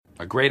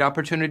A great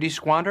opportunity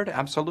squandered?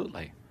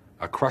 Absolutely.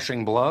 A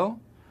crushing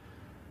blow?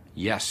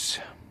 Yes.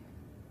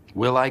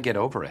 Will I get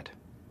over it?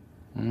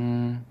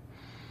 No.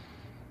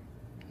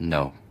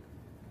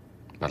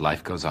 But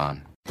life goes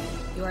on.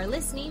 You are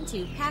listening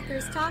to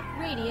Packers Talk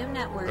Radio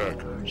Network.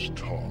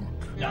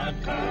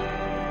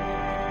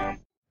 PackersTalk.com.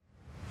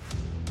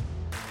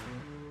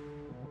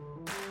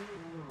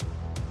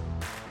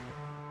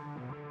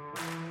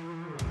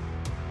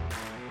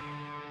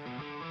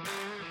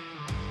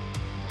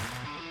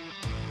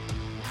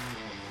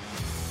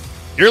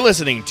 You're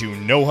listening to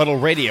No Huddle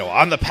Radio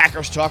on the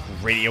Packers Talk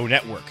Radio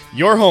Network,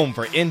 your home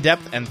for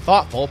in-depth and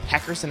thoughtful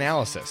Packers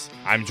analysis.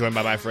 I'm joined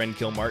by my friend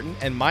Gil Martin,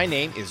 and my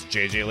name is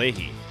JJ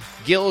Leahy.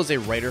 Gil is a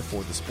writer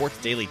for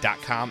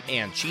thesportsdaily.com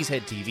and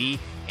Cheesehead TV,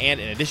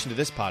 and in addition to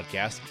this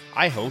podcast,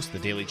 I host the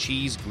Daily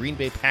Cheese Green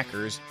Bay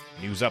Packers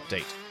News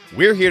Update.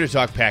 We're here to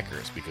talk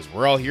Packers because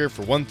we're all here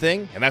for one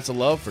thing, and that's a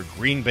love for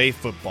Green Bay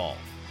football.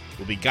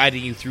 We'll be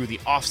guiding you through the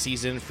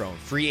offseason from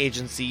free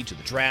agency to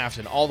the draft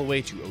and all the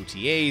way to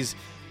OTAs.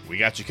 We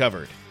got you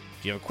covered.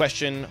 If you have a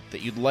question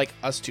that you'd like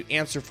us to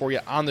answer for you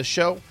on the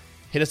show,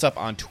 hit us up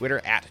on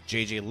Twitter at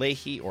JJ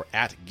Leahy or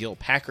at Gil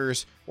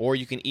Packers, or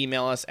you can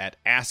email us at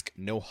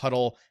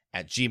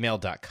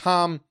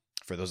asknohuddle@gmail.com.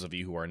 For those of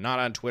you who are not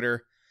on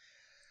Twitter,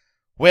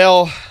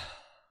 well,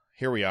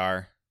 here we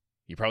are.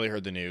 You probably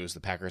heard the news. The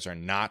Packers are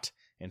not,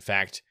 in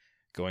fact,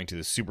 going to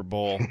the Super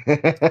Bowl.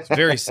 It's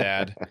very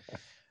sad.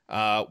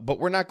 But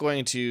we're not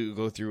going to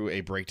go through a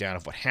breakdown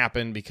of what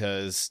happened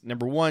because,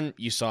 number one,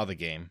 you saw the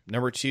game.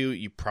 Number two,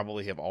 you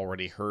probably have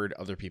already heard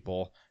other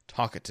people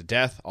talk it to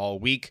death all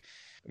week.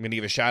 I'm going to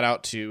give a shout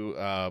out to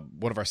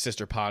one of our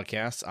sister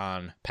podcasts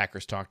on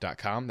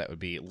PackersTalk.com. That would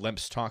be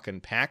Lemps Talkin'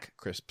 Pack.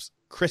 Chris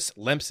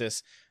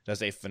Lempsis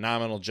does a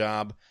phenomenal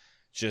job.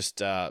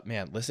 Just,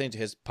 listening to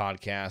his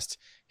podcast,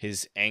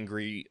 his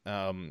angry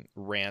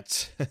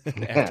rants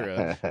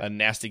after a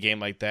nasty game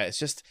like that,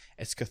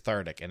 it's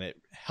cathartic, and it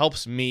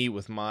helps me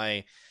with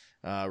my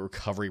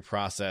recovery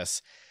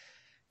process.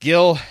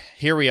 Gil,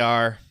 here we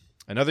are.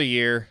 Another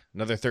year,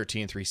 another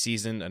 13-3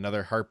 season,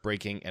 another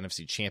heartbreaking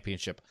NFC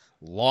Championship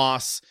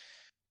loss.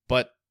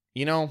 But,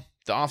 the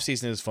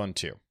offseason is fun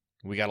too.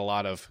 We got a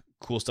lot of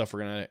cool stuff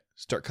we're going to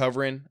start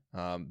covering.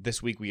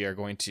 This week we are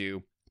going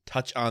to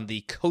touch on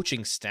the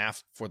coaching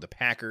staff for the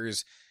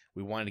Packers.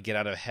 We wanted to get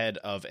out ahead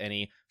of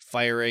any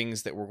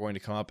firings that were going to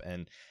come up.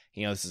 And,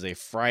 this is a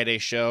Friday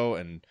show,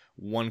 and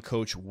one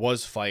coach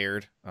was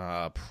fired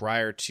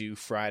prior to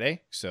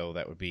Friday. So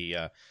that would be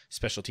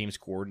special teams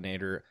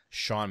coordinator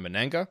Sean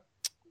Menenga.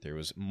 There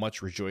was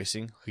much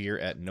rejoicing here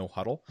at No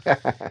Huddle.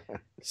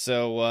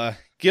 So,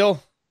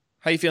 Gil,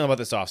 how you feeling about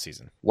this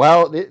offseason?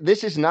 Well,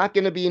 this is not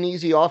going to be an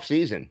easy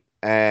offseason.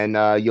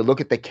 And you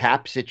look at the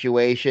cap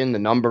situation, the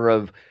number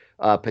of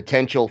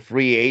potential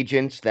free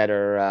agents that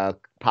are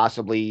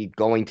possibly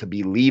going to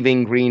be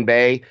leaving Green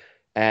Bay.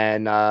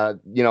 And,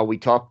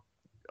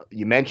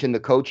 you mentioned the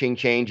coaching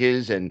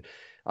changes, and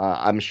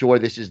I'm sure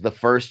this is the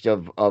first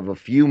of a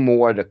few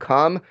more to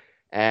come.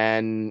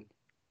 And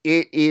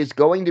it is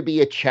going to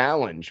be a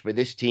challenge for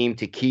this team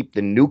to keep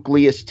the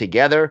nucleus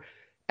together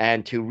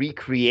and to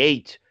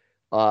recreate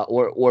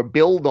or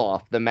build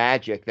off the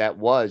magic that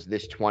was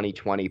this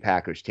 2020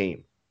 Packers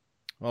team.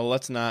 Well,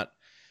 let's not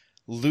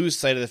lose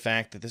sight of the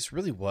fact that this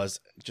really was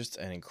just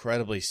an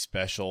incredibly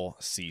special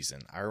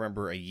season. I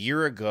remember a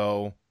year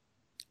ago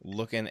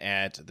looking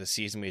at the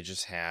season we had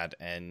just had,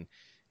 and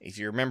if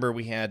you remember,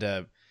 we had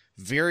a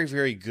very,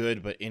 very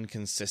good but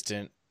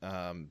inconsistent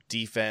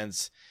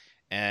defense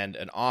and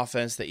an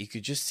offense that you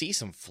could just see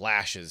some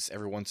flashes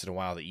every once in a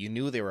while that you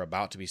knew they were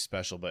about to be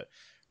special, but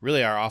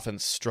really our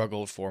offense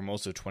struggled for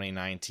most of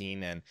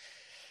 2019. And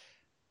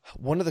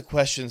one of the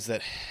questions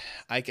that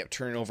I kept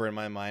turning over in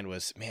my mind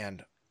was,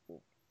 man,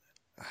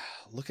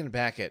 looking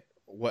back at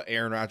what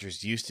Aaron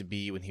Rodgers used to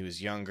be when he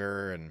was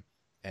younger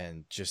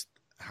and just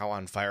how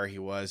on fire he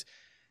was,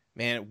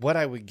 man, what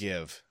I would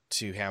give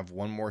to have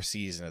one more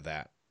season of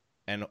that.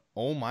 And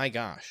oh my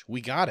gosh,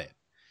 we got it.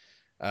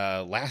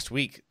 Last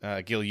week,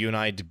 Gil, you and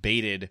I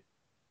debated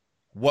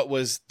what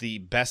was the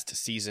best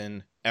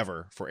season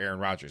ever for Aaron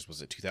Rodgers.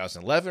 Was it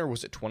 2011 or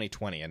was it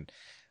 2020? And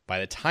by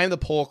the time the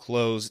poll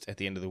closed at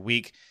the end of the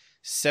week,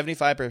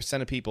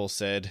 75% of people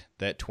said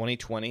that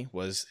 2020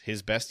 was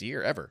his best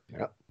year ever.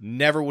 Yep.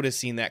 Never would have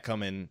seen that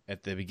come in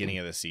at the beginning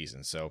of the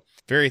season. So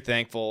very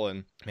thankful.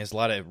 And there's a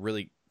lot of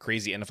really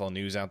crazy NFL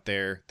news out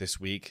there this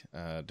week.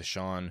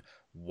 Deshaun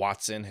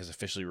Watson has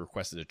officially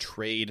requested a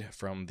trade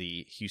from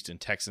the Houston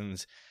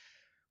Texans.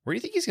 Where do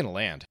you think he's going to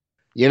land?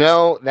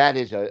 That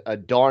is a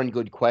darn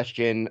good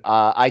question.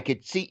 I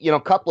could see,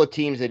 a couple of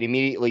teams that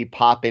immediately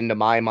pop into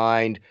my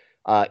mind.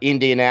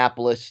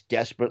 Indianapolis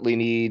desperately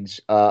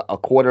needs a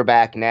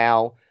quarterback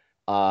now,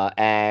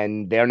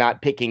 and they're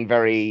not picking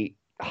very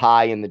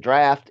high in the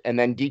draft. And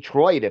then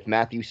Detroit, if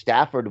Matthew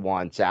Stafford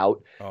wants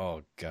out.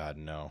 Oh, God,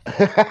 no.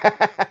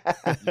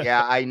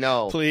 Yeah, I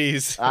know.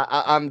 Please.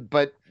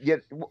 But,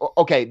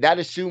 okay, that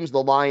assumes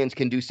the Lions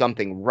can do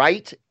something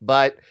right.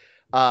 But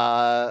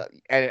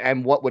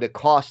And what would it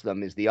cost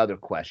them is the other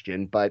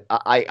question. But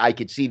I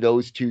could see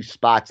those two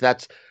spots.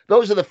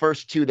 Those are the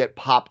first two that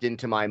popped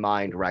into my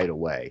mind right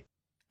away.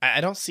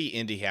 I don't see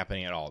Indy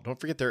happening at all. Don't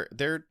forget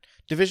they're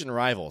division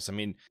rivals. I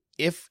mean,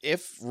 if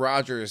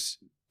Rodgers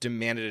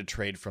demanded a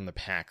trade from the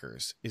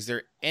Packers, is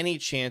there any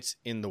chance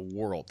in the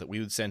world that we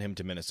would send him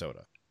to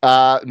Minnesota?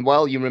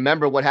 Well, you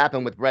remember what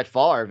happened with Brett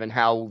Favre and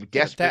how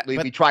desperately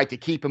we tried to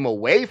keep him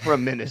away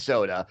from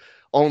Minnesota,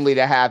 only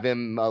to have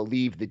him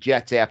leave the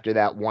Jets after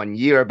that 1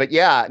 year. But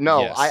yeah,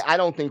 no, yes. I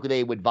don't think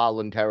they would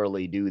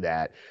voluntarily do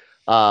that.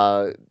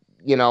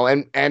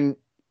 And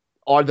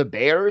are the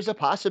Bears a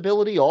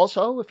possibility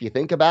also, if you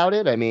think about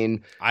it? I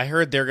mean, I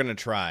heard they're going to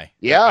try.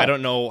 Yeah. I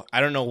don't know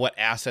what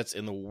assets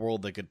in the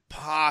world they could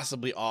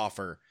possibly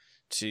offer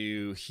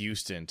to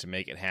Houston to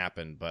make it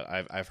happen, but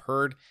I've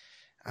heard.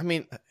 I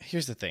mean,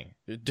 here's the thing.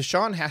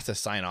 Deshaun has to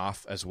sign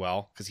off as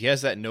well because he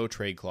has that no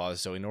trade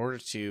clause. So in order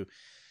to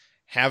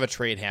have a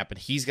trade happen,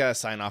 he's got to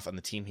sign off on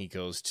the team he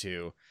goes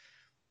to.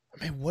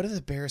 I mean, what do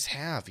the Bears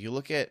have? You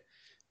look at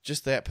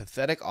just that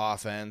pathetic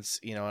offense,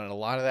 and a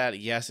lot of that,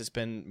 yes, it's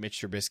been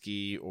Mitch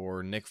Trubisky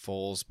or Nick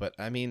Foles, but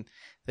I mean,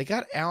 they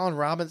got Allen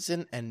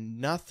Robinson and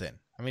nothing.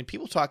 I mean,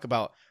 people talk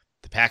about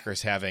the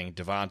Packers having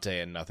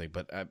Devontae and nothing,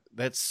 but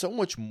that's so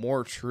much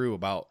more true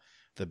about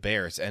the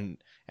Bears, and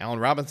Allen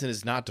Robinson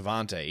is not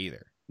Devontae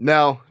either.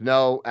 No,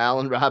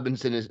 Allen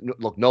Robinson is,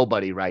 look,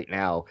 nobody right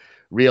now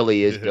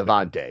really is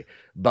Devontae.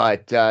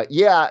 But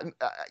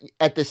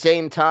at the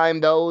same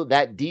time, though,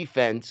 that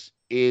defense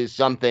is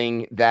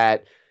something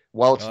that,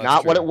 well, it's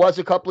not what it was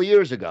a couple of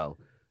years ago,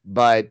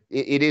 but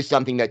it is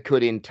something that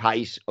could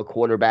entice a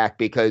quarterback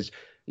because,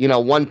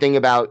 one thing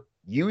about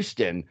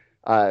Houston,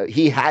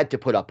 he had to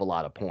put up a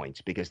lot of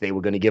points because they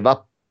were going to give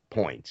up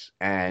points.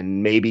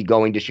 And maybe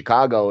going to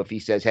Chicago, if he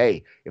says,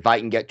 hey, if I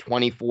can get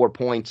 24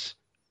 points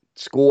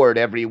scored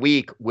every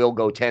week, we'll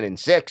go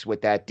 10-6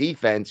 with that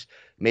defense.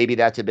 Maybe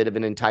that's a bit of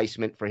an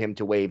enticement for him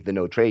to waive the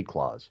no trade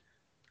clause.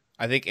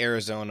 I think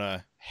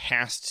Arizona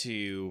has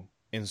to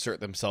insert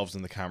themselves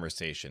in the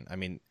conversation. I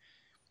mean,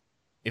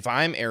 if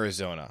I'm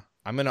Arizona,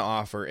 I'm going to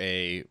offer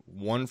a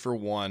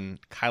 1-for-1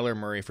 Kyler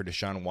Murray for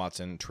Deshaun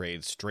Watson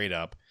trade straight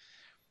up.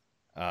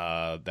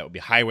 That would be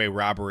highway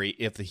robbery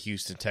if the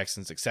Houston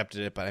Texans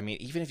accepted it. But I mean,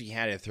 even if you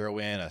had to throw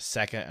in a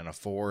second and a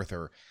fourth,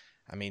 or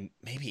I mean,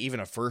 maybe even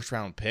a first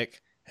round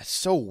pick, it's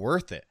so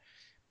worth it.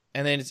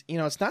 And then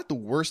it's not the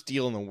worst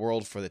deal in the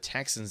world for the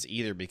Texans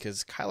either,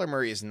 because Kyler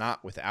Murray is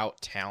not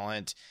without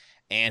talent,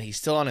 and he's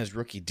still on his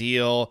rookie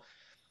deal.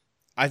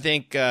 I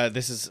think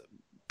this is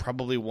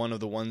probably one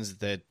of the ones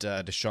that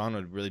Deshaun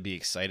would really be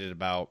excited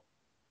about.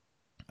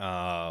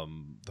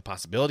 The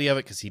possibility of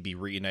it, because he'd be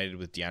reunited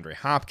with DeAndre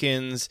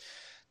Hopkins.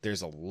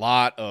 There's a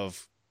lot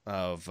of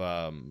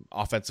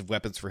offensive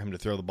weapons for him to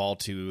throw the ball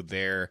to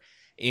there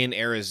in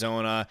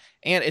Arizona,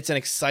 and it's an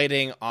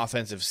exciting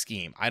offensive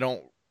scheme. I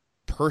don't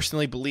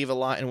personally believe a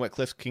lot in what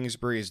Cliff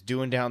Kingsbury is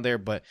doing down there,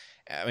 but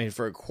I mean,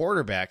 for a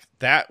quarterback,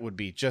 that would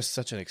be just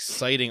such an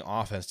exciting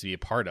offense to be a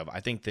part of.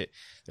 I think that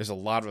there's a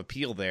lot of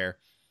appeal there,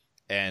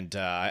 and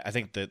I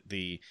think that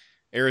the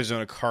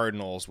Arizona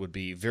Cardinals would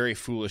be very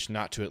foolish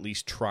not to at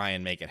least try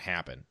and make it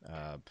happen.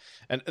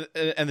 And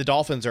the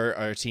Dolphins are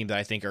a team that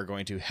I think are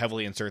going to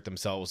heavily insert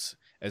themselves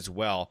as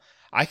well.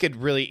 I could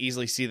really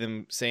easily see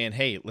them saying,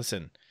 hey,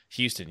 listen,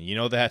 Houston, you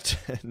know that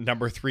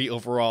number 3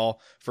 overall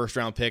first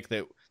round pick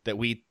that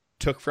we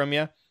took from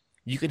you?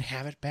 You can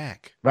have it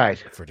back.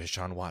 Right. For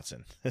Deshaun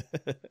Watson.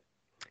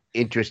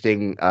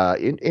 Interesting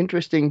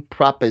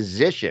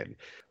proposition.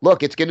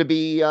 Look, it's going to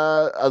be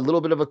a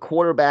little bit of a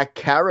quarterback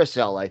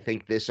carousel, I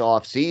think, this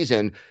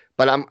offseason.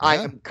 But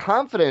I'm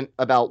confident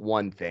about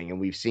one thing, and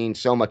we've seen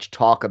so much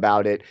talk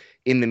about it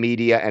in the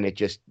media, and it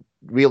just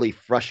really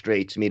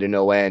frustrates me to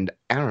no end.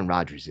 Aaron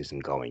Rodgers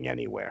isn't going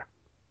anywhere.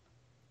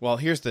 Well,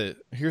 here's the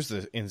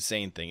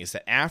insane thing, is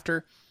that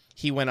after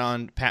he went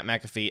on Pat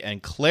McAfee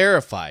and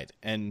clarified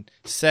and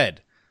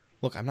said,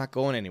 look, I'm not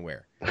going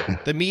anywhere,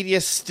 the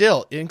media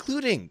still,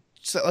 including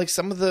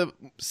some of the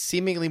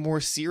seemingly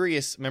more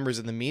serious members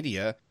of the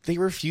media, they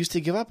refuse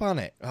to give up on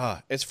it.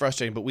 It's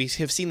frustrating, but we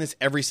have seen this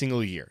every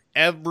single year.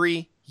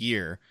 Every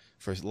year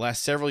for the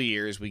last several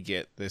years, we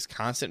get this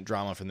constant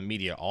drama from the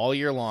media all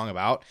year long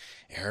about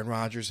Aaron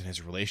Rodgers and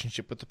his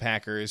relationship with the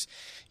Packers.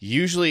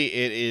 Usually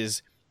it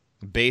is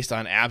based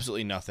on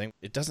absolutely nothing.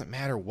 It doesn't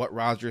matter what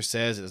Rodgers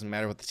says. It doesn't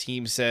matter what the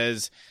team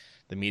says.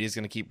 The media is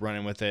going to keep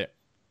running with it.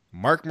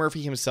 Mark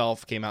Murphy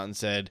himself came out and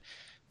said,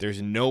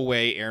 there's no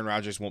way Aaron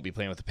Rodgers won't be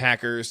playing with the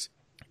Packers.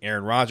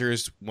 Aaron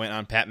Rodgers went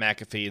on Pat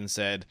McAfee and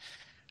said,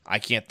 I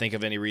can't think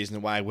of any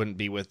reason why I wouldn't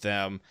be with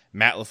them.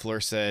 Matt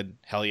LaFleur said,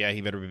 hell yeah,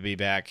 he better be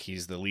back.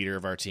 He's the leader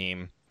of our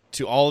team.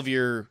 To all of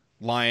your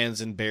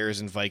Lions and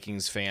Bears and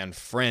Vikings fan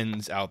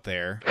friends out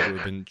there who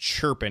have been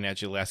chirping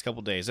at you the last couple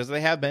of days, as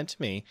they have been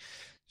to me,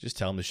 just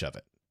tell them to shove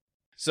it.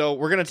 So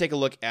we're going to take a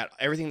look at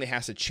everything that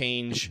has to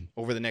change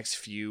over the next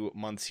few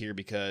months here,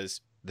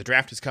 because the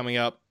draft is coming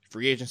up,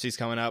 free agency is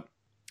coming up.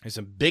 There's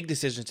some big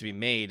decisions to be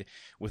made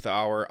with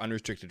our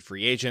unrestricted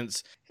free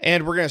agents.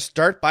 And we're going to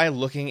start by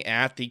looking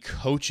at the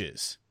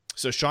coaches.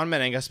 So Sean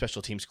Menenga,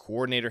 special teams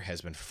coordinator,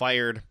 has been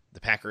fired. The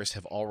Packers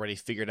have already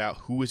figured out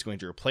who is going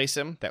to replace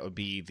him. That would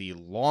be the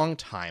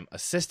longtime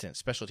assistant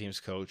special teams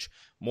coach,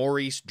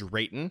 Maurice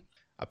Drayton.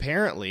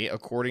 Apparently,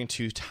 according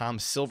to Tom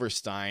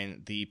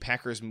Silverstein, the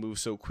Packers moved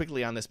so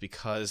quickly on this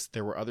because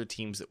there were other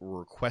teams that were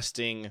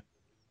requesting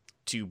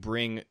to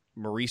bring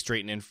Maurice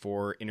Drayton in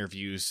for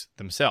interviews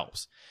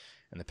themselves.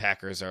 And the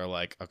Packers are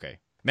like, okay.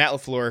 Matt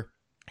LaFleur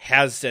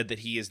has said that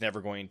he is never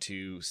going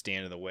to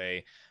stand in the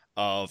way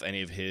of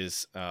any of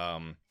his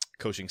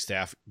coaching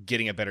staff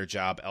getting a better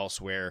job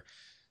elsewhere.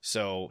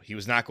 So he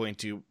was not going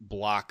to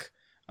block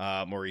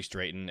Maurice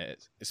Drayton,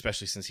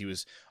 especially since he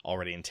was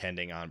already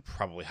intending on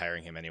probably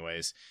hiring him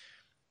anyways.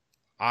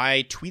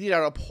 I tweeted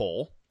out a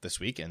poll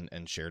this week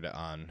and shared it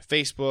on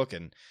Facebook,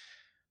 and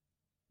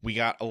we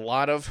got a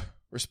lot of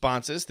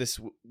responses.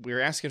 We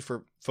were asking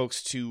for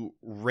folks to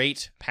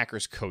rate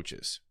Packers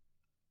coaches.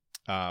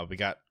 We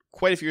got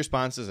quite a few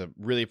responses. I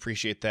really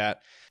appreciate that.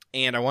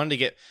 And I wanted to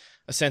get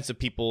a sense of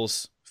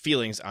people's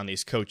feelings on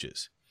these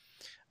coaches.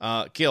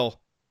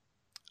 Gil,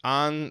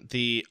 on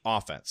the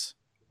offense,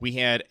 we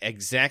had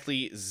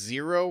exactly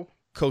 0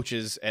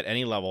 coaches at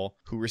any level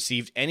who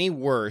received any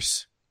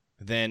worse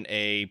than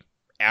a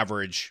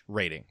average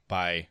rating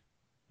by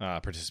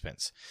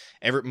participants.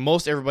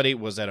 Most everybody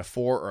was at a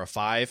 4 or a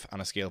 5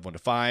 on a scale of 1 to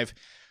 5.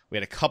 We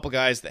had a couple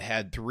guys that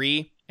had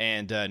 3,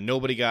 and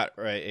nobody got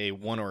a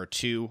 1 or a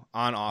 2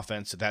 on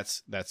offense, so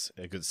that's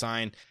a good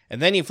sign.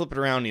 And then you flip it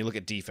around and you look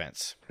at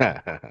defense.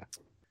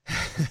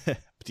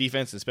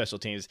 Defense and special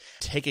teams.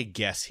 Take a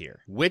guess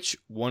here. Which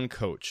one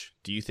coach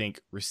do you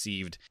think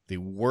received the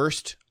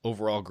worst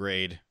overall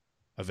grade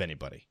of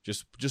anybody?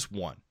 Just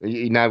one.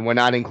 Now, we're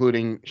not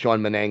including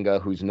Sean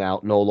Menenga, who's now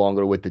no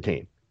longer with the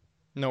team.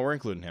 No, we're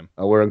including him.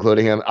 We're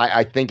including him.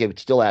 I think it would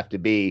still have to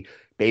be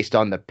based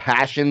on the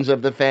passions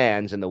of the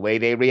fans and the way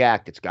they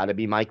react. It's got to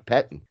be Mike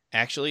Pettin.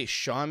 Actually,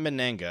 Sean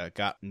Menenga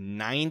got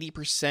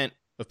 90%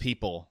 of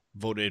people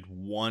voted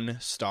 1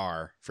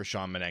 star for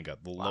Sean Menenga,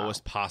 the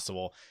lowest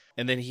possible.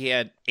 And then he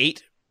had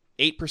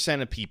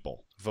 8% of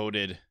people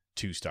voted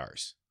 2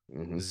 stars,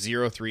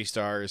 0 3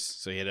 stars.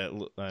 So he had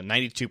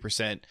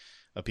 92%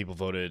 of people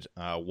voted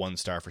 1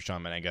 star for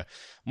Sean Menenga.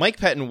 Mike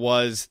Pettin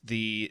was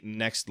the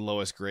next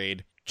lowest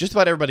grade. Just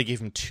about everybody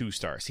gave him 2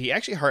 stars. He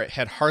actually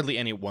had hardly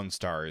any 1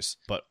 stars,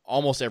 but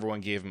almost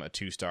everyone gave him a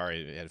 2 star.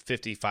 He had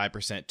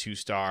 55% 2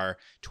 star,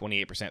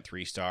 28%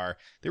 3 star.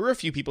 There were a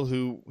few people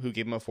who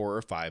gave him a 4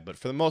 or 5, but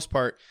for the most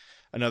part,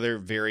 another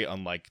very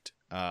unliked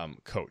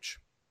coach.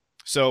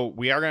 So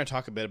we are going to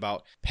talk a bit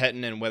about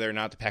Pettin and whether or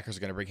not the Packers are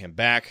going to bring him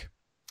back.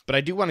 But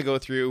I do want to go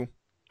through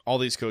all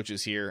these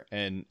coaches here,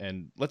 and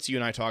let's you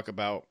and I talk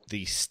about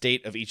the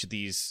state of each of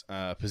these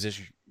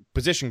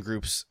position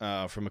groups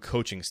from a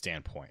coaching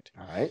standpoint.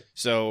 All right.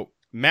 So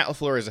Matt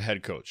LaFleur is a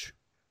head coach.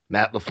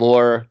 Matt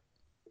LaFleur,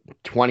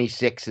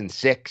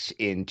 26-6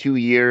 in 2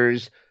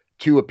 years,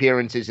 2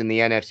 appearances in the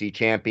NFC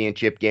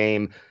Championship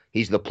game.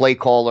 He's the play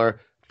caller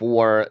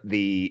for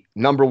the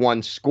number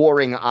 1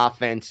 scoring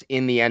offense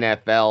in the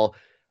NFL.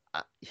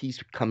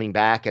 He's coming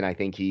back, and I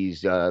think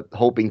he's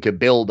hoping to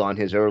build on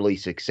his early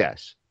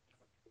success.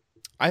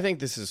 I think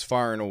this is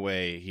far and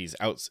away he's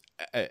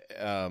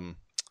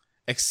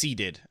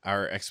exceeded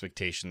our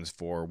expectations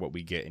for what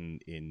we get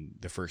in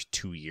the first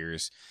 2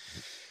 years.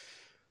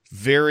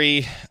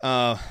 Very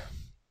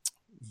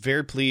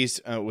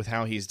pleased with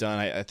how he's done.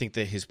 I think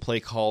that his play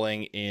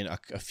calling in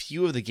a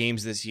few of the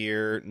games this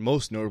year,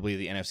 most notably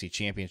the NFC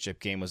Championship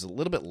game, was a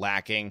little bit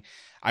lacking.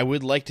 I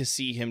would like to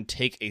see him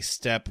take a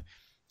step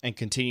and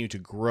continue to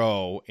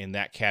grow in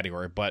that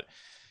category. But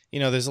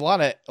there's a lot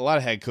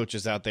of head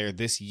coaches out there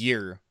this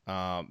year.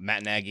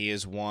 Matt Nagy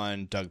is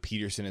one. Doug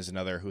Peterson is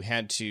another who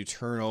had to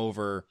turn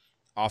over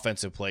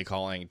offensive play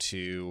calling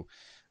to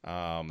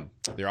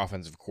their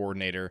offensive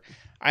coordinator.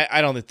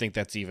 I don't think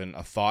that's even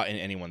a thought in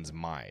anyone's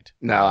mind.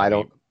 No, I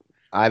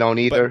don't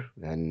either.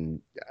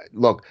 And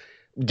look,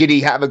 did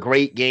he have a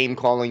great game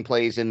calling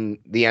plays in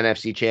the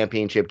NFC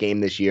Championship game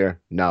this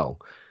year? No.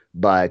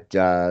 But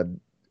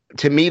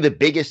to me, the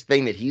biggest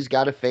thing that he's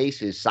got to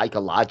face is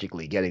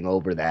psychologically getting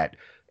over that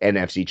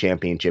NFC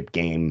Championship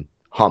game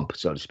hump,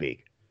 so to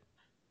speak.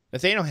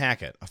 Nathaniel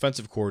Hackett,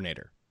 offensive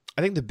coordinator.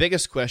 I think the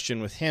biggest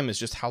question with him is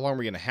just how long are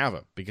we going to have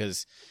him?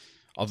 Because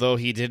although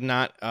he did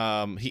not,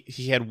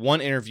 he had one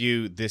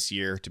interview this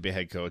year to be a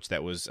head coach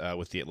that was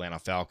with the Atlanta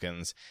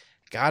Falcons.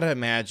 Gotta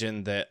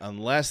imagine that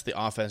unless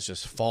the offense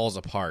just falls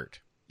apart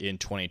in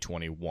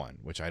 2021,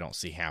 which I don't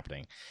see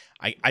happening,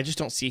 I just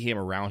don't see him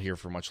around here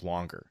for much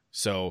longer.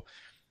 So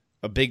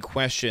a big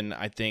question,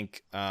 I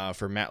think,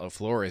 for Matt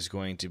LaFleur is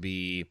going to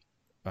be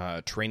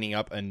training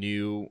up a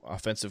new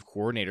offensive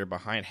coordinator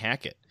behind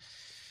Hackett.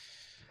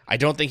 I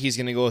don't think he's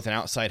going to go with an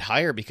outside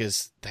hire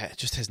because that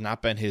just has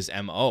not been his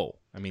MO.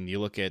 I mean, you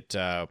look at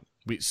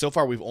so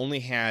far we've only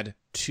had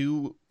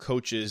 2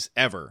 coaches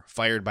ever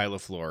fired by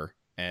LaFleur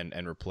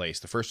and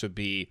replaced. The first would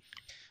be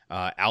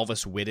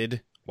Alvis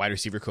Whitted, wide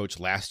receiver coach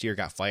last year,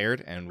 got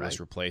fired and was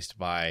replaced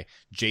by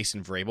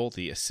Jason Vrabel,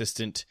 the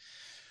assistant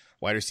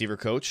wide receiver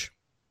coach.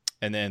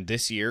 And then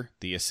this year,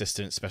 the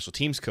assistant special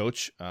teams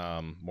coach,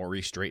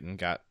 Maurice Drayton,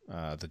 got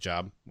the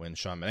job when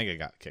Sean Menega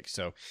got kicked.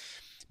 So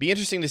be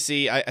interesting to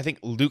see. I think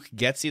Luke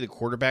Getsy, the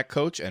quarterback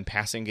coach and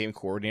passing game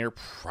coordinator,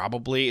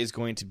 probably is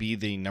going to be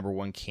the number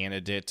one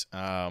candidate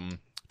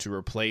to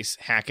replace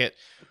Hackett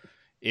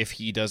if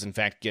he does, in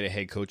fact, get a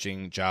head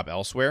coaching job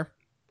elsewhere.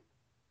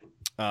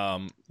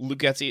 Luke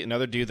Getsy,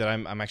 another dude that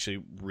I'm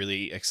actually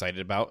really excited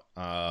about.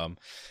 I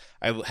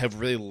have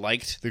really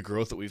liked the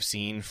growth that we've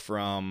seen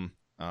from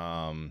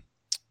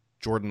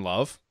Jordan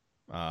Love,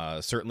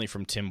 certainly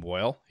from Tim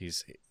Boyle.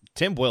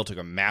 Tim Boyle took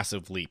a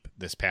massive leap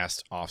this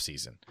past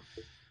offseason.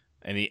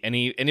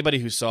 Anybody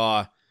who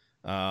saw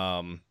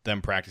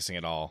them practicing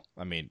at all,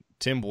 I mean,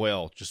 Tim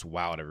Boyle just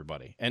wowed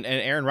everybody. And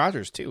Aaron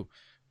Rodgers, too,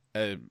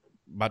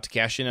 about to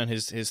cash in on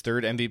his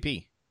third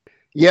MVP.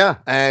 Yeah,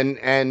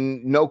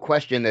 and no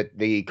question that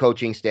the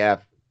coaching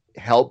staff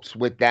helps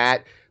with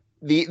that.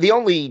 The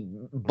only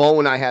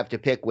bone I have to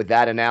pick with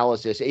that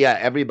analysis, yeah,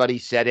 everybody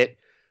said it,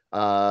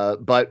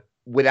 but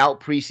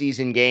without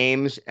preseason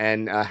games,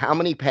 and how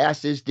many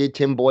passes did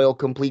Tim Boyle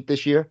complete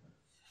this year?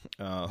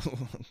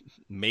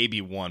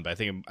 Maybe one, but I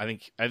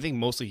think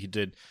mostly he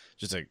did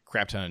just a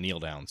crap ton of kneel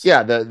downs.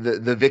 Yeah,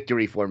 the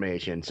victory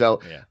formation.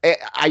 So yeah.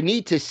 I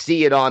need to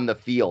see it on the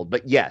field,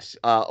 but yes,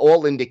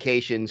 all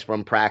indications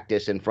from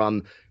practice and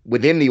from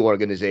within the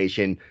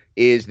organization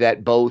is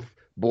that both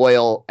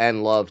Boyle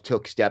and Love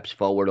took steps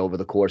forward over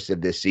the course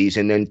of this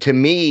season. And to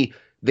me,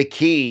 the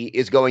key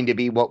is going to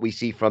be what we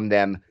see from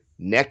them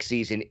next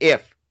season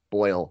if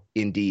Boyle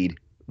indeed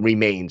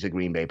remains a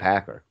Green Bay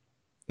Packer.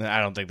 I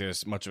don't think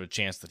there's much of a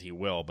chance that he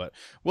will, but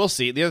we'll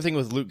see. The other thing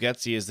with Luke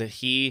Getsy is that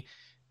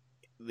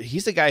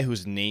he's the guy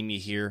whose name you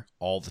hear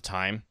all the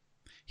time.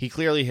 He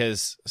clearly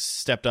has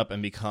stepped up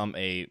and become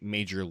a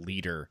major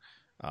leader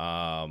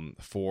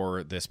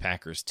for this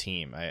Packers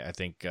team. I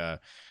think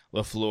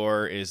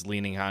LaFleur is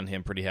leaning on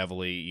him pretty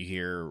heavily. You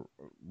hear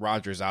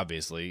Rodgers,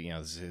 obviously,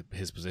 this is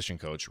his position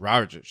coach.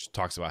 Rodgers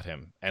talks about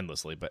him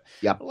endlessly, but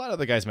yep. A lot of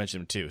other guys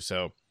mention him too.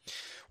 So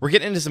we're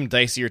getting into some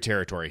dicier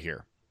territory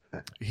here.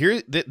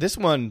 This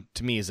one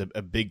to me is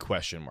a big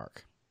question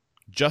mark.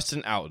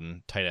 Justin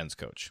Outen, tight ends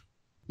coach.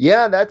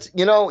 Yeah,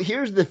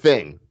 here's the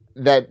thing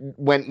that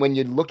when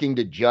you're looking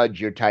to judge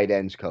your tight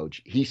ends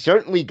coach, he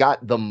certainly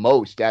got the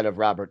most out of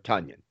Robert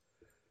Tonyan.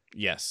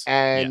 Yes.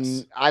 And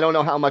yes. I don't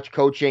know how much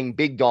coaching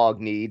Big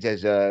Dog needs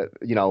as a,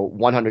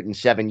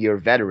 107-year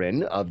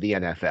veteran of the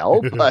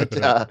NFL,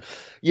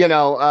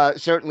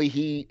 but, certainly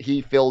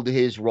he filled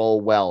his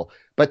role well.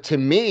 But to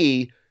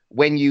me,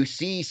 when you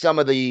see some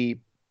of the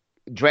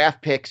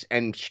draft picks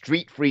and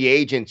street free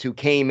agents who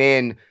came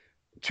in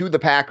to the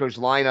Packers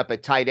lineup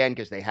at tight end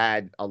because they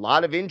had a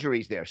lot of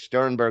injuries there.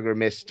 Sternberger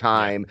missed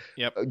time.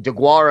 Yep.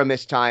 DeGuara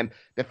missed time.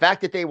 The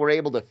fact that they were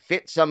able to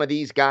fit some of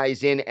these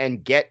guys in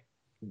and get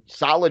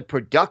solid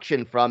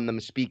production from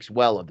them speaks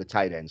well of the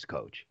tight ends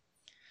coach.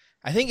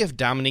 I think if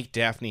Dominique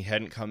Daphne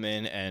hadn't come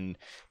in and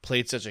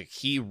played such a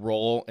key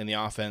role in the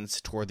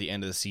offense toward the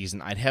end of the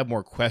season, I'd have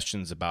more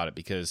questions about it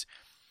because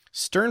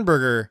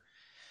Sternberger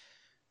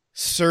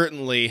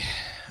certainly,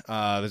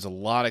 there's a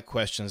lot of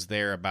questions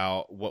there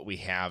about what we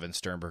have in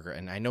Sternberger,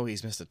 and I know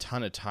he's missed a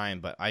ton of time,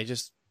 but I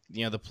just,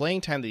 the playing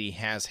time that he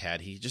has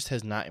had, he just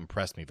has not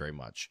impressed me very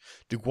much.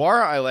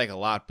 DeGuara I like a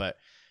lot, but,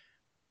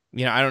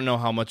 I don't know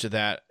how much of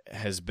that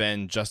has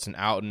been Justin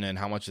Outen and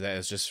how much of that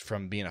is just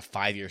from being a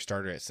 5-year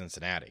starter at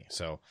Cincinnati.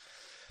 So,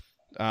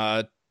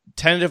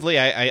 tentatively,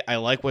 I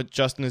like what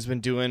Justin has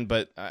been doing,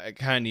 but I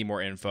kind of need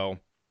more info.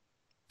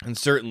 And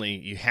certainly,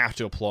 you have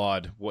to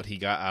applaud what he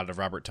got out of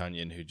Robert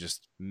Tonyan, who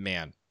just,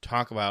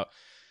 talk about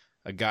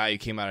a guy who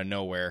came out of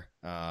nowhere.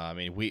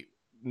 We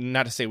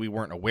not to say we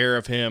weren't aware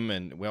of him,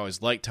 and we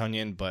always liked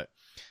Tonyan, but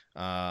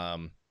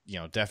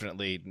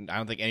definitely, I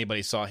don't think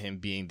anybody saw him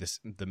being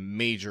the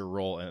major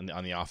role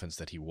on the offense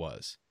that he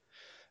was.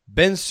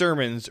 Ben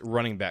Sirmons,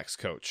 running backs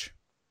coach.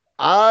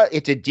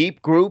 It's a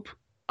deep group.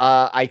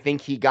 I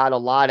think he got a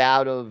lot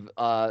out of,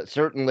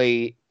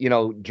 certainly,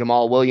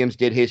 Jamal Williams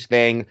did his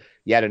thing.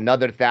 You had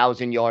another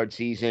 1,000-yard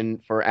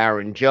season for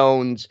Aaron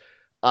Jones.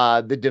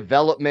 The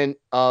development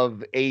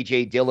of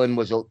A.J. Dillon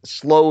was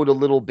slowed a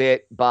little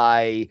bit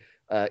by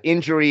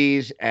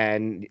injuries,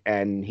 and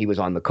he was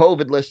on the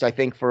COVID list, I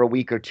think, for a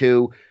week or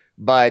two.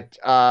 But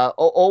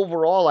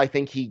overall, I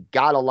think he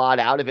got a lot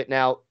out of it.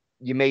 Now,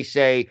 you may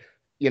say,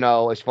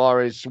 as far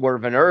as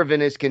Swerve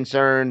Irvin is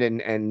concerned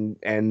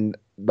and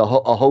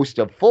a host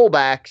of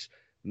fullbacks,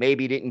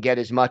 maybe didn't get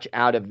as much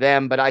out of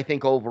them. But I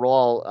think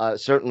overall,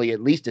 certainly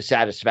at least a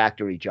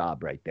satisfactory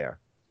job right there.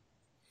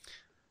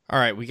 All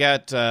right, we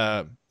got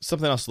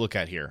something else to look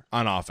at here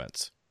on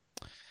offense.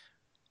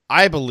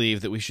 I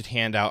believe that we should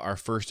hand out our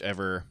first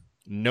ever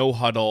No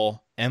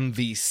Huddle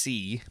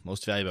MVC,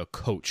 Most Valuable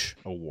Coach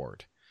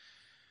Award.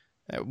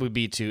 That would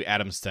be to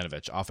Adam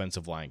Stenavich,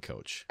 offensive line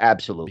coach.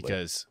 Absolutely.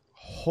 Because,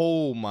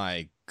 oh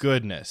my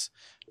goodness,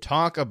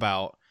 talk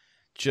about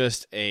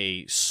just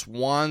a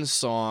swan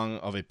song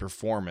of a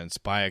performance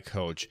by a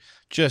coach.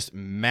 Just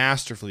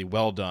masterfully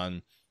well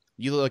done.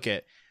 You look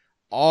at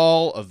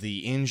all of the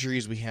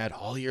injuries we had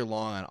all year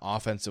long on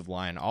offensive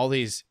line, all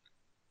these,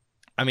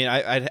 I mean,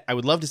 I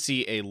would love to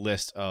see a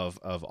list of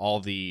all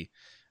the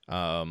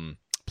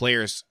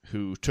players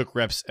who took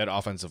reps at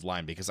offensive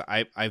line, because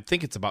I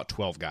think it's about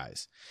 12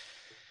 guys.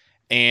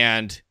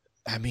 And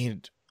I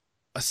mean,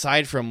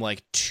 aside from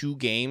like 2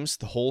 games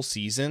the whole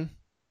season,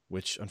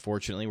 which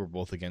unfortunately were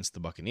both against the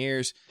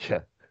Buccaneers,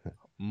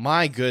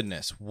 my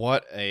goodness,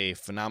 what a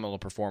phenomenal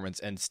performance.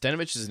 And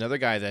Stenavich is another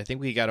guy that I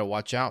think we got to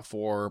watch out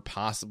for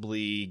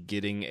possibly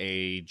getting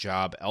a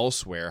job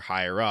elsewhere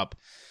higher up.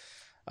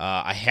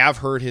 I have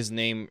heard his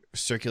name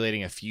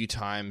circulating a few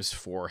times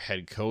for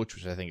head coach,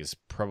 which I think is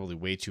probably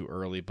way too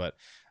early, but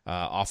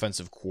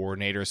offensive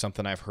coordinator is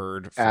something I've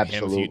heard from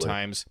him a few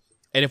times.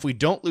 And if we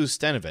don't lose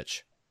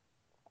Stenavich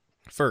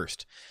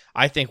first,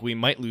 I think we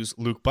might lose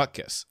Luke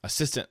Butkus,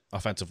 assistant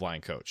offensive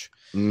line coach.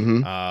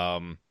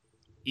 Mm-hmm.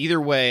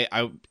 Either way,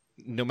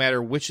 no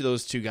matter which of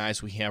those 2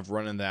 guys we have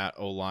running that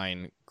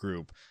O-line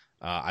group,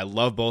 I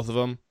love both of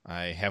them.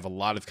 I have a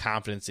lot of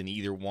confidence in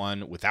either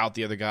one without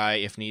the other guy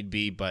if need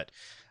be, but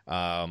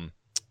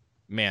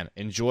man,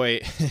 enjoy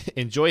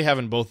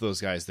having both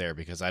those guys there,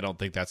 because I don't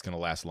think that's going to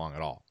last long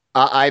at all.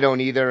 I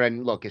don't either.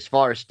 And look, as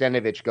far as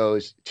Stenavich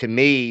goes, to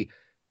me,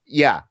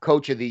 yeah,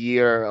 coach of the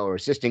year or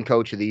assistant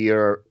coach of the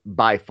year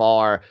by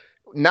far.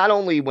 Not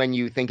only when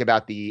you think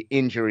about the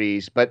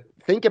injuries, but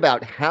think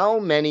about how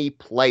many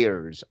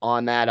players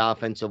on that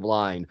offensive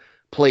line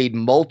played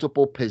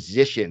multiple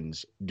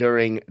positions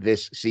during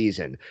this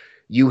season.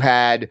 You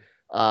had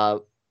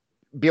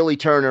Billy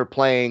Turner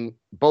playing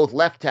both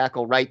left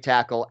tackle, right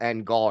tackle,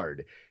 and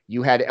guard.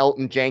 You had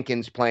Elton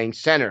Jenkins playing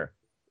center,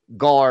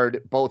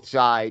 guard, both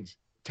sides,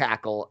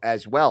 tackle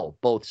as well,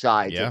 both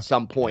sides at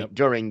some point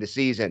during the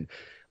season.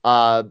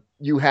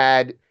 You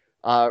had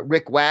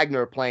Rick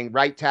Wagner playing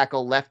right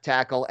tackle, left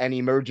tackle, and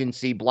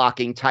emergency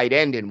blocking tight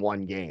end in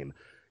one game.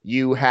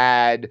 You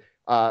had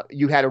a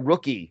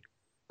rookie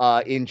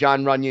in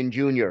John Runyon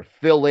Jr.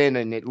 fill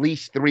in at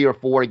least 3 or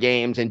 4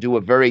 games and do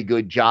a very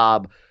good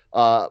job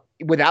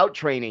without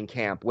training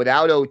camp,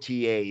 without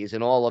OTAs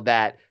and all of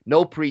that.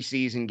 No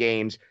preseason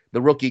games.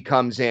 The rookie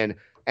comes in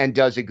and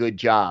does a good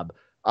job.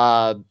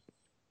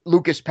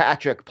 Lucas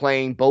Patrick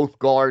playing both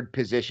guard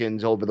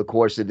positions over the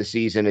course of the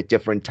season at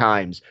different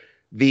times.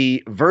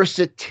 The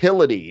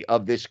versatility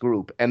of this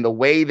group and the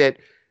way that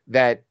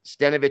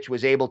Stenavich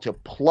was able to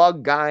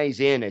plug guys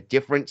in at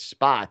different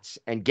spots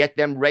and get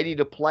them ready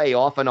to play,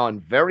 often on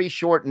very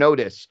short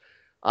notice.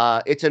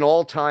 It's an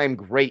all-time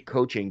great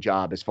coaching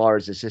job as far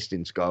as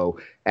assistants go,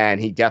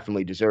 and he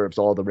definitely deserves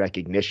all the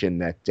recognition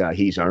that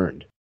he's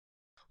earned.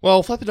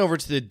 Well, flipping over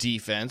to the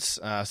defense,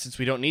 since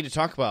we don't need to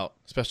talk about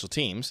special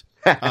teams,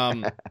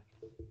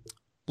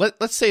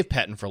 let's save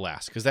Patton for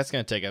last, because that's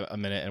going to take a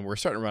minute, and we're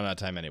starting to run out of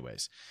time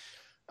anyways.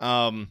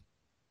 Got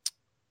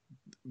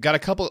a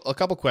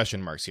couple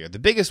question marks here. The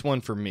biggest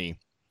one for me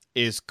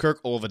is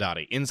Kirk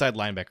Olivadotti, inside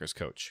linebackers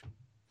coach.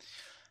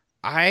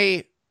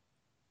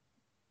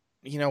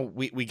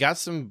 We got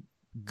some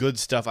good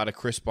stuff out of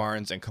Chris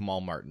Barnes and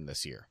Kamal Martin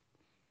this year.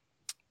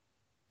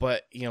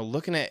 But,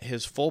 looking at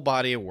his full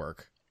body of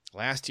work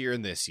last year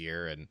and this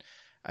year, and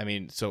I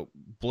mean, so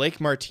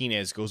Blake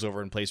Martinez goes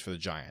over and plays for the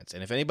Giants.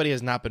 And if anybody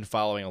has not been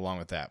following along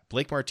with that,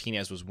 Blake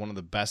Martinez was one of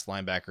the best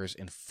linebackers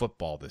in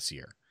football this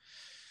year.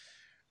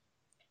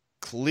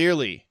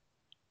 Clearly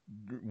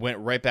went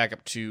right back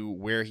up to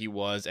where he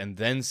was and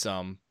then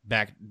some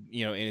back,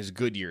 in his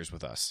good years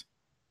with us.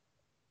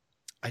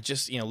 I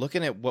just,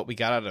 looking at what we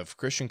got out of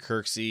Christian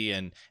Kirksey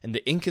and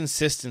the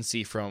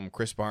inconsistency from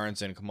Chris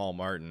Barnes and Kamal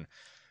Martin,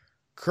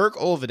 Kirk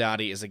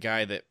Olivadotti is a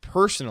guy that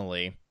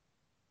personally,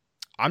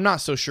 I'm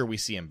not so sure we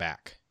see him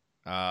back.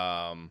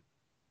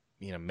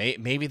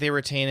 Maybe they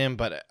retain him,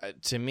 but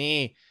to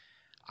me,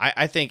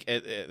 I think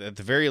at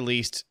the very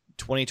least,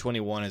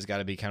 2021 has got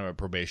to be kind of a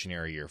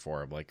probationary year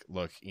for him. Like,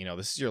 look,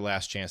 this is your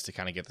last chance to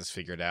kind of get this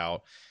figured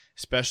out,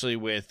 especially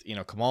with,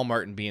 Kamal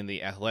Martin being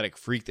the athletic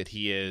freak that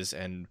he is.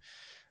 And,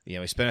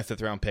 he spent a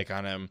 5th round pick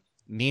on him.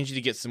 Needs you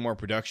to get some more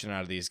production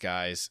out of these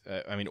guys.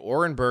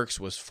 Oren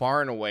Burks was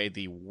far and away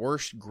the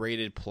worst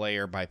graded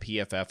player by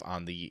PFF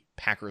on the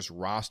Packers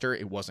roster.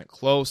 It wasn't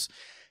close.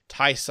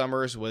 Ty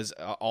Summers was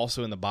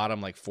also in the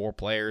bottom, 4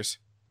 players.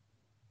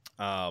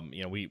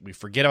 We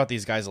forget about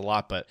these guys a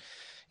lot, but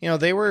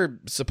they were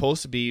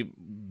supposed to be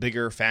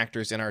bigger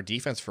factors in our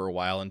defense for a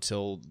while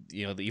until,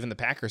 even the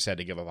Packers had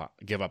to give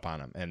up on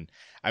them. And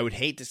I would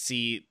hate to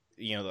see,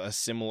 a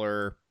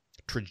similar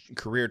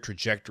career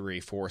trajectory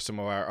for some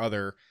of our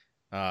other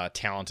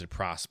talented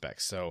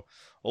prospects. So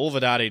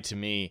Olivadotti, to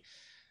me,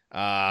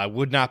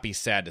 would not be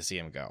sad to see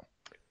him go.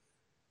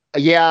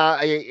 Yeah,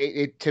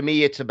 to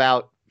me, it's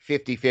about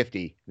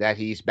 50-50 that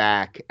he's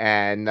back.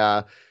 And,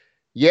 I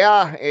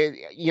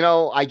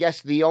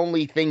guess the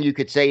only thing you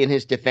could say in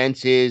his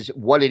defense is,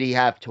 what did he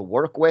have to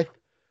work with?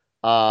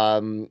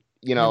 We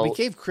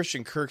gave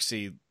Christian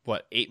Kirksey,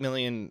 $8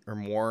 million or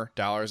more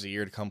a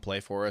year to come play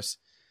for us.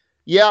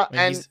 Yeah,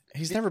 and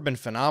he's never been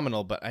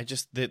phenomenal, but I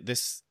just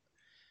this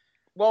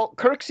Well,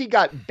 Kirksey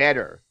got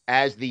better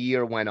as the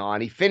year went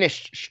on. He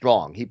finished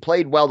strong. He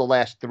played well the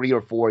last 3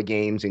 or 4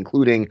 games,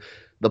 including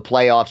the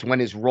playoffs when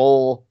his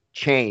role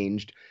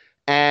changed.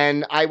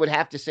 And I would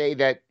have to say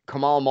that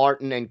Kamal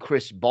Martin and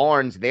Chris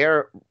Barnes,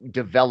 their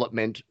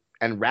development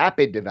and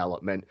rapid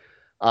development,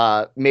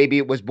 maybe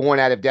it was born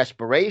out of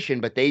desperation,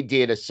 but they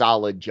did a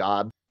solid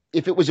job.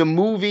 If it was a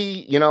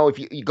movie, if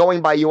you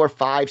going by your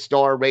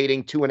 5-star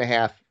rating,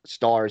 2.5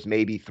 stars,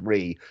 maybe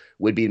 3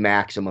 would be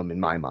maximum in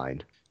my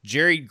mind.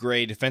 Jerry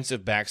Gray,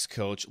 defensive backs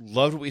coach,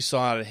 loved what we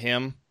saw out of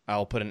him.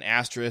 I'll put an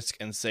asterisk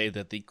and say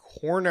that the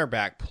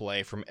cornerback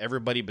play from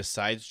everybody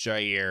besides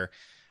Jair,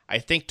 I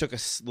think took a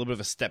little bit of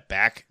a step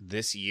back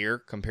this year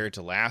compared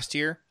to last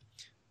year.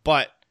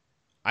 But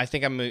I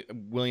think I'm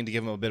willing to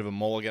give him a bit of a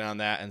mulligan on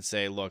that and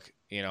say, look,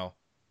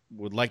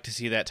 would like to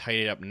see that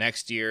tidied up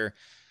next year.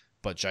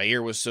 But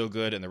Jair was so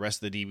good and the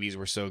rest of the DBs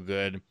were so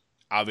good.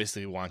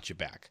 Obviously, we want you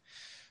back.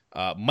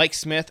 Mike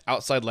Smith,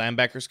 outside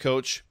linebackers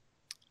coach.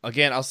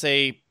 Again, I'll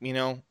say,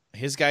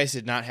 his guys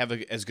did not have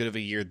as good of a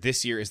year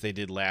this year as they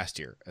did last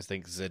year. I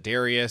think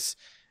Za'Darius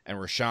and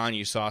Rashawn,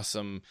 you saw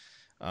some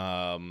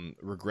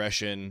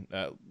regression.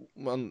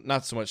 Well,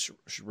 not so much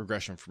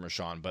regression from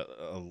Rashawn, but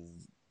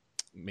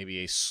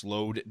maybe a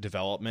slowed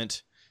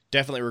development.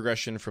 Definitely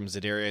regression from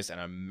Za'Darius and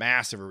a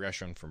massive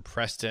regression from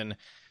Preston.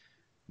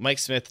 Mike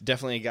Smith,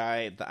 definitely a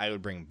guy that I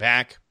would bring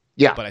back.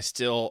 Yeah. But I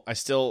still,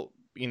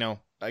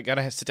 I got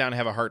to sit down and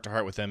have a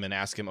heart-to-heart with him and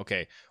ask him,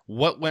 okay,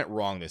 what went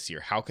wrong this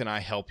year? How can I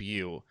help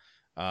you,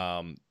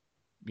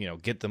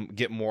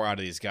 get more out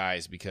of these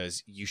guys?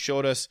 Because you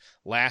showed us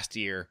last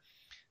year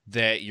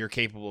that you're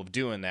capable of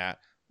doing that.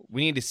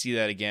 We need to see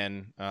that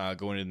again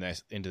going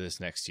into this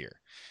next year.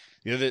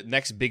 The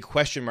next big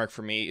question mark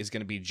for me is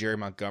going to be Jerry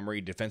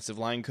Montgomery, defensive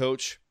line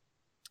coach,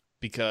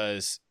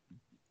 because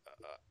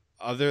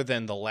other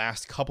than the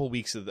last couple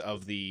weeks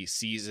of the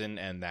season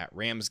and that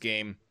Rams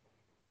game,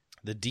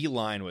 the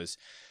D-line was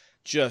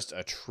just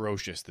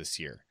atrocious this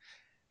year.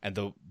 And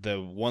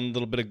the one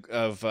little bit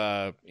of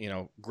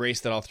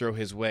grace that I'll throw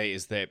his way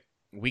is that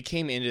we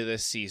came into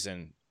this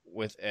season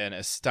with an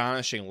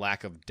astonishing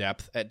lack of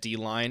depth at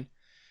D-line.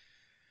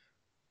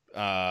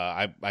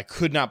 I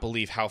could not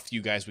believe how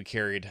few guys we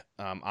carried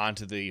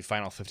onto the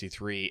final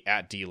 53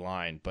 at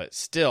D-line, but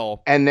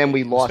still. And then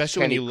we lost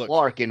Kenny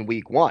Clark in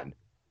week 1.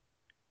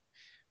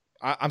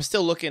 I'm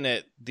still looking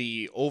at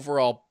the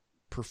overall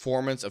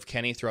performance of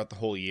Kenny throughout the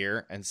whole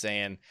year and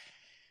saying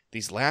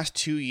these last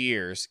 2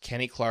 years,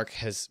 Kenny Clark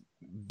has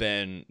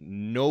been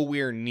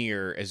nowhere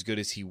near as good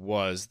as he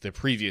was the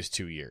previous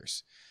 2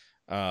 years.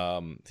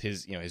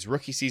 His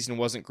rookie season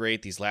wasn't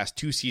great. These last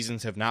 2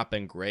 seasons have not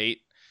been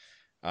great.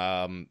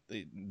 Then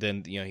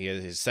he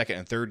had his second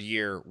and third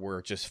year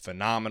were just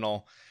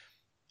phenomenal.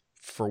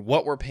 For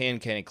what we're paying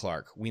Kenny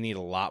Clark, we need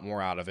a lot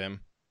more out of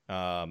him.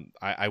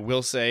 I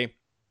will say,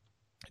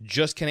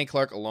 just Kenny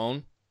Clark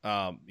alone,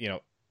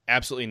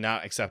 absolutely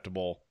not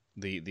acceptable,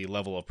 the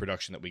level of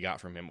production that we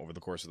got from him over the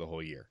course of the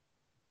whole year.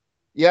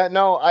 Yeah,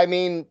 no, I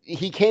mean,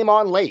 he came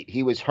on late.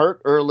 He was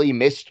hurt early,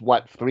 missed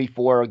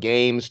 3-4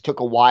 games, took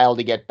a while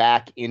to get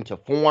back into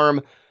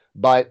form.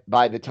 But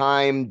by the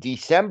time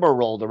December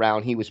rolled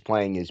around, he was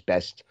playing his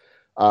best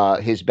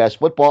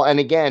football. And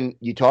again,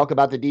 you talk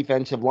about the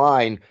defensive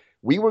line.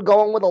 We were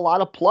going with a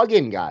lot of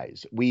plug-in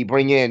guys. We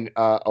bring in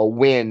a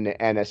Wynn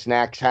and a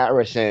Snacks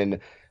Harrison,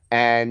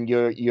 and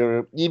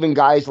you're even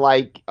guys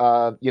like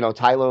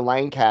Tyler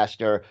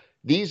Lancaster.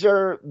 These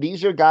are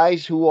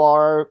guys who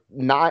are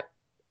not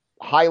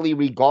highly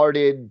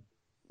regarded,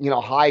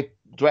 high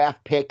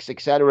draft picks,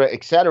 et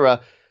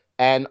cetera.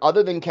 And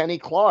other than Kenny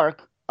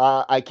Clark,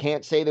 I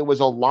can't say there was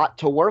a lot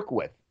to work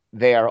with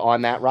there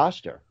on that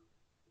roster.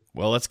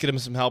 Well, let's get him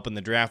some help in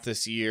the draft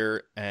this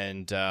year,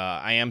 and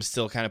I am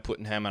still kind of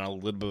putting him on a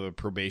little bit of a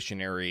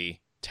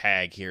probationary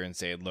tag here and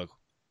saying, look,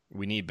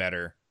 we need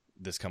better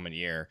this coming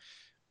year.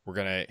 We're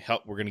gonna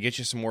help. We're gonna get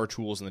you some more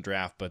tools in the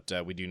draft,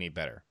 but we do need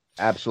better.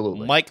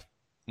 Absolutely,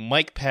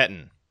 Mike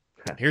Pettin.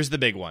 Here's the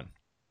big one.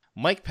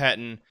 Mike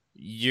Pettin,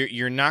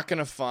 you're not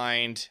gonna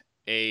find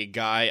a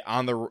guy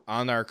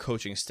on our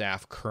coaching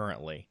staff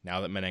currently,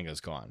 now that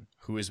Menenga's gone,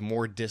 who is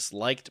more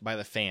disliked by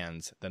the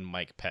fans than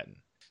Mike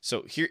Pettin.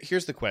 So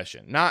here's the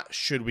question. Not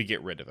should we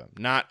get rid of him,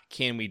 not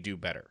can we do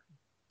better.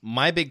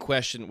 My big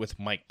question with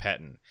Mike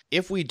Pettin,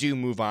 if we do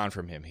move on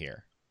from him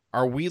here,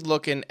 are we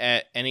looking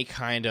at any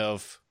kind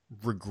of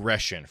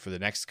regression for the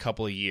next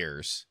couple of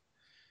years?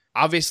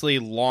 Obviously,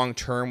 long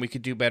term, we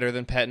could do better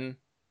than Pettin,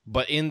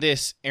 but in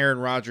this Aaron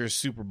Rodgers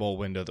Super Bowl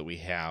window that we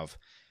have,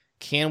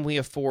 can we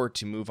afford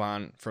to move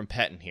on from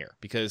Pettin here?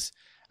 Because,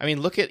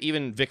 look at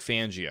even Vic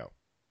Fangio.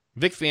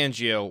 Vic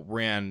Fangio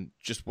ran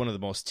just one of the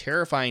most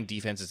terrifying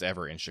defenses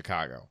ever in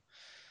Chicago,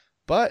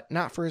 but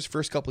not for his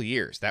first couple of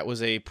years. That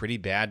was a pretty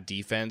bad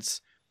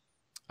defense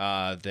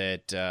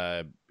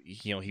that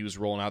he was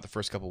rolling out the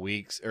first couple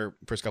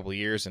of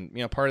years,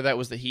 and part of that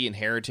was that he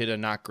inherited a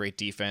not great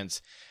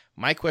defense.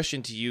 My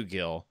question to you,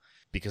 Gil,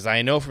 because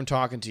I know from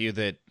talking to you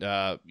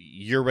that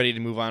you're ready to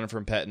move on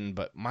from Pettin,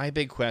 but my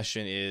big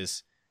question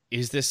is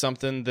is this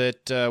something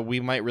that we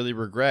might really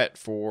regret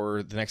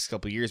for the next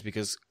couple of years?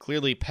 Because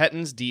clearly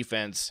Pettine's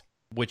defense,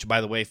 which, by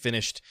the way,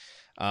 finished,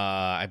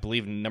 I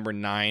believe, number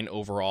 9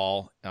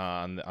 overall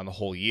on the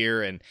whole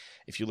year. And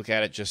if you look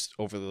at it just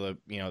over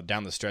the,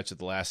 down the stretch of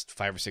the last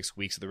 5 or 6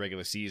 weeks of the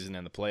regular season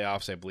and the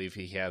playoffs, I believe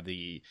he had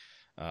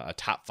a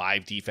top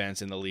 5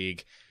 defense in the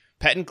league.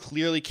 Pettine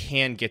clearly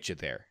can get you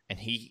there, and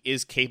he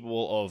is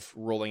capable of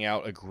rolling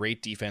out a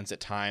great defense at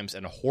times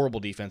and a horrible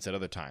defense at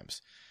other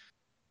times.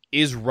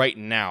 Is right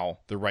now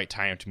the right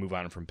time to move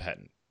on from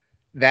Pettine?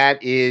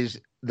 That is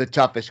the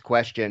toughest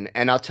question.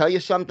 And I'll tell you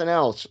something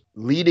else.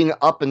 Leading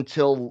up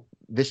until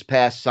this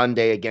past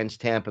Sunday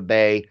against Tampa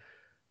Bay,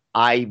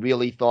 I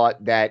really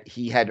thought that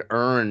he had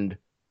earned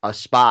a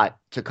spot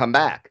to come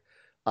back.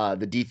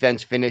 The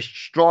defense finished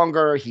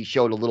stronger. He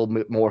showed a little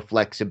bit more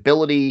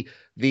flexibility.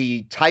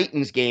 The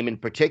Titans game in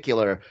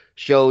particular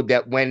showed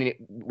that when it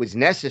was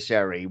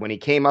necessary, when he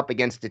came up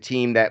against a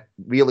team that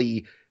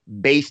really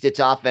based its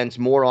offense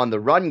more on the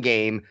run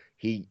game,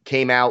 he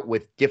came out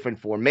with different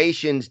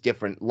formations,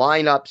 different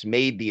lineups,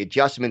 made the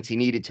adjustments he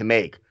needed to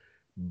make.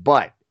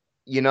 But,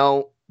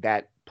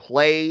 that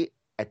play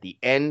at the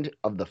end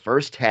of the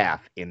first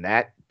half in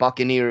that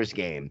Buccaneers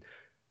game,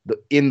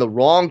 in the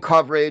wrong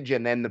coverage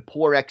and then the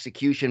poor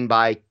execution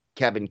by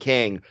Kevin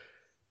King,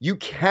 you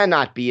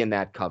cannot be in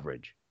that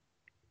coverage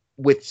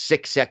with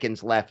 6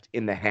 seconds left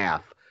in the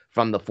half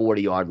from the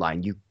 40-yard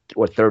line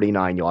or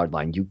 39-yard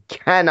line. You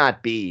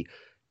cannot be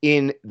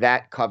in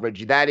that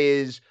coverage. That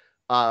is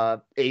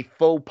a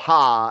faux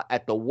pas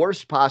at the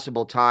worst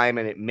possible time,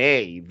 and it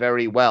may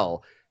very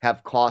well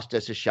have cost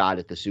us a shot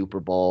at the Super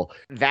Bowl.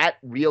 That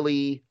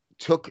really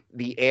took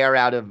the air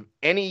out of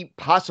any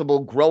possible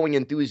growing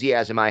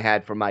enthusiasm I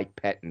had for Mike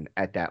Pettine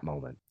at that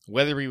moment.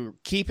 Whether we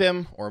keep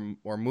him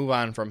or move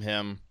on from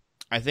him,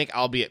 I think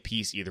I'll be at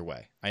peace either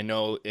way. I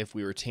know if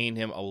we retain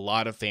him, a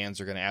lot of fans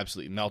are going to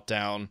absolutely melt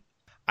down.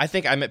 I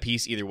think I'm at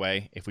peace either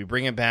way. If we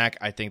bring him back,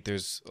 I think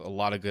there's a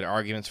lot of good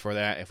arguments for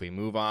that. If we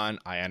move on,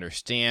 I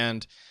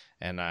understand,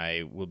 and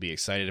I will be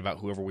excited about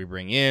whoever we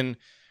bring in.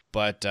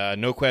 But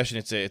no question,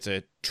 it's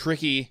a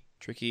tricky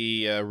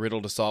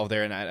riddle to solve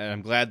there, and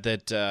I'm glad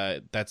that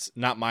that's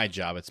not my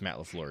job. It's Matt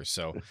LaFleur's.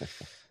 So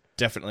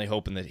definitely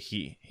hoping that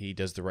he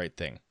does the right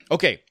thing.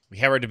 Okay, we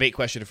have our debate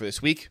question for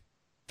this week.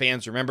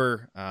 Fans,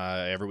 remember,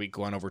 every week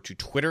go on over to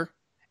Twitter,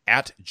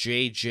 at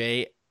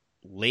JJ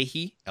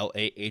Lahey,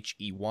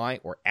 Lahey,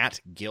 or at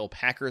Gil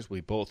Packers.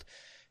 We both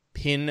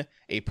pin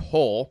a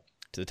poll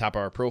to the top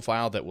of our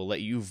profile that will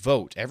let you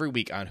vote every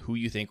week on who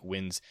you think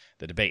wins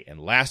the debate. And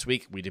last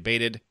week we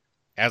debated,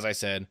 as I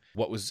said,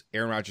 what was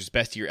Aaron Rodgers'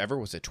 best year ever?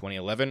 Was it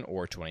 2011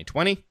 or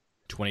 2020?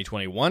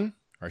 2021,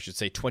 or I should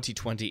say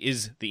 2020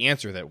 is the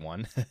answer that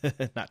won,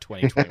 not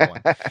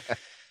 2021.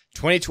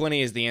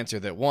 2020 is the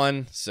answer that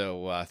won,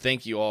 so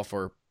thank you all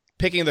for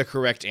picking the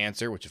correct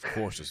answer, which of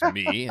course was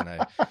me, and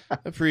I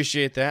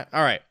appreciate that.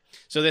 All right,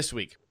 so this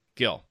week,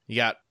 Gil, you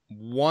got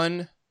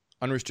one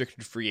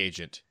unrestricted free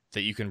agent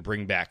that you can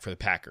bring back for the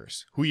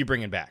Packers. Who are you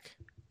bringing back?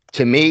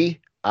 To me,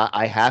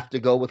 I have to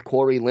go with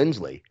Corey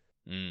Linsley.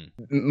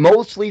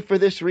 Mostly for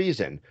this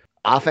reason.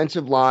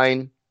 Offensive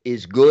line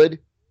is good.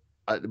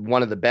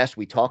 One of the best.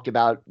 We talked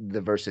about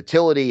the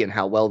versatility and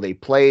how well they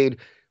played.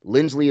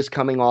 Linsley is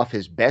coming off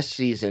his best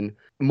season.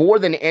 More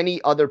than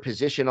any other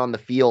position on the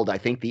field, I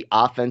think the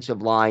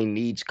offensive line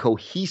needs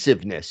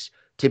cohesiveness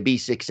to be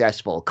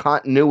successful.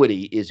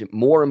 Continuity is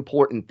more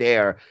important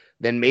there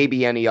than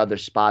maybe any other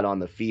spot on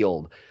the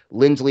field.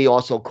 Linsley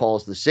also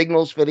calls the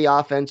signals for the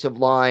offensive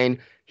line.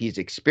 He's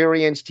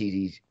experienced.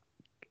 He's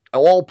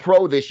all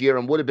pro this year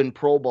and would have been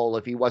Pro Bowl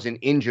if he wasn't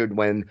injured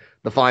when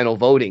the final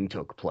voting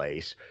took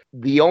place.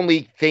 The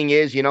only thing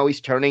is,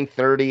 he's turning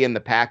 30 and the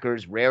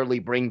Packers rarely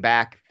bring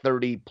back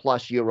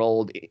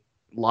 30-plus-year-old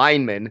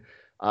linemen,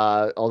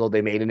 although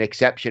they made an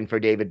exception for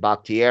David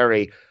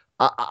Bakhtiari.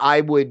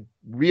 I would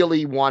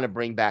really want to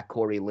bring back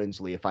Corey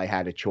Linsley if I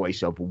had a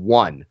choice of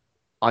one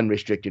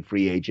unrestricted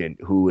free agent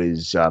who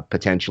is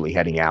potentially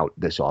heading out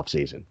this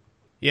offseason.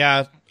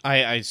 Yeah,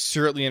 I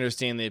certainly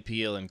understand the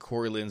appeal, and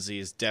Corey Linsley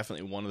is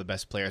definitely one of the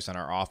best players on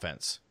our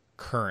offense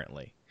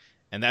currently.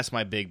 And that's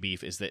my big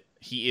beef, is that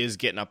he is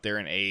getting up there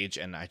in age,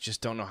 and I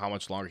just don't know how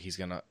much longer he's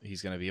gonna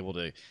be able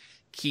to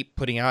keep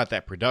putting out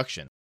that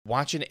production.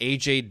 Watching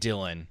A.J.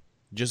 Dillon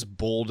just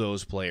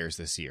bulldoze players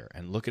this year,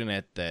 and looking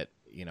at that,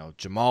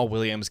 Jamal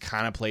Williams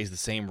kind of plays the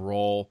same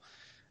role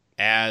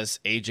as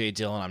A.J.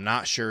 Dillon. I'm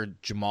not sure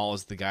Jamal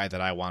is the guy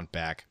that I want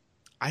back.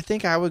 I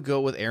think I would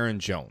go with Aaron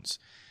Jones.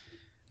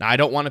 Now, I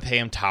don't want to pay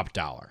him top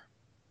dollar.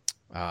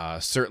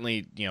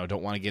 Certainly,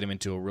 don't want to get him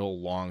into a real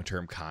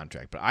long-term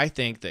contract. But I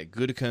think that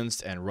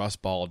Gutekunst and Russ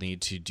Ball need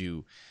to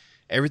do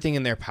everything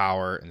in their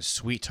power and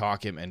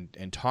sweet-talk him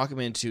and talk him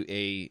into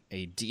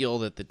a deal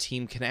that the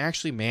team can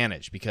actually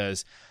manage.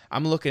 Because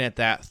I'm looking at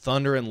that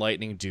thunder and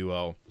lightning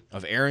duo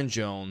of Aaron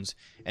Jones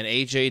and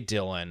A.J.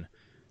 Dillon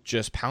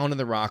just pounding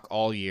the rock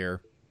all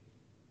year.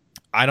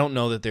 I don't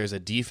know that there's a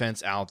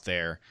defense out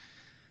there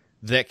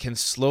that can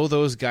slow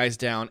those guys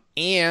down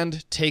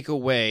and take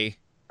away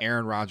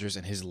Aaron Rodgers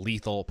and his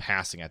lethal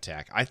passing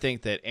attack. I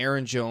think that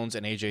Aaron Jones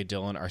and A.J.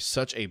 Dillon are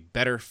such a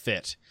better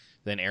fit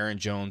than Aaron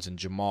Jones and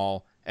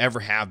Jamal ever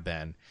have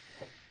been.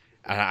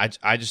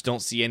 I just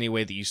don't see any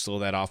way that you slow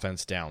that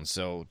offense down.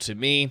 So to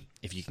me,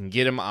 if you can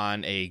get him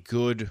on a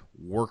good,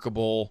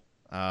 workable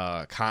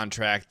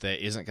contract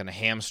that isn't going to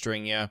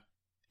hamstring you,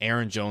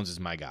 Aaron Jones is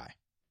my guy.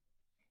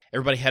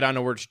 Everybody head on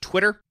over to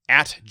Twitter,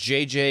 at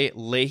JJ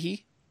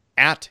Leahy,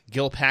 at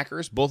Gil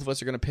Packers. Both of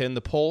us are going to pin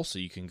the poll, so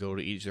you can go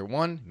to either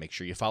one. Make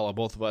sure you follow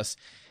both of us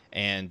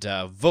and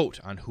vote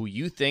on who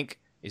you think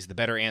is the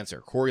better answer,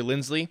 Corey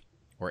Linsley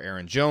or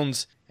Aaron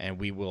Jones. And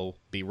we will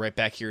be right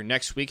back here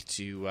next week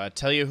to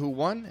tell you who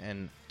won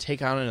and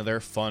take on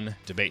another fun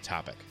debate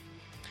topic.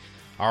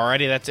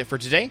 Alrighty, that's it for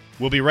today.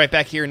 We'll be right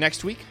back here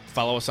next week.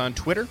 Follow us on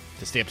Twitter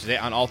to stay up to date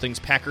on all things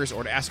Packers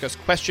or to ask us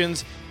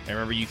questions. And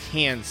remember, you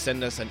can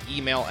send us an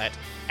email at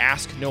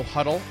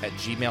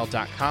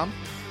asknohuddle@gmail.com.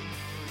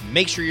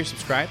 Make sure you're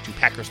subscribed to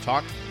Packers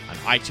Talk on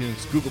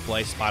iTunes, Google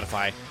Play,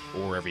 Spotify,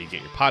 or wherever you get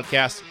your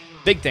podcasts.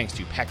 Big thanks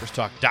to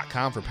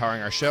PackersTalk.com for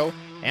powering our show,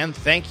 and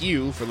thank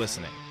you for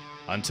listening.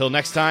 Until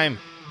next time,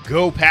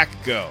 go Pack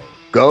Go.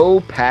 Go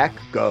Pack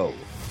Go.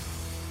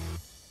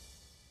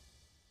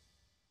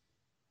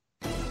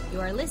 You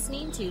are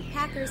listening to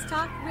Packers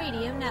Talk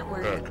Radio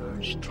Network.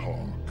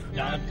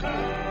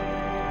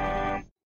 PackersTalk.com.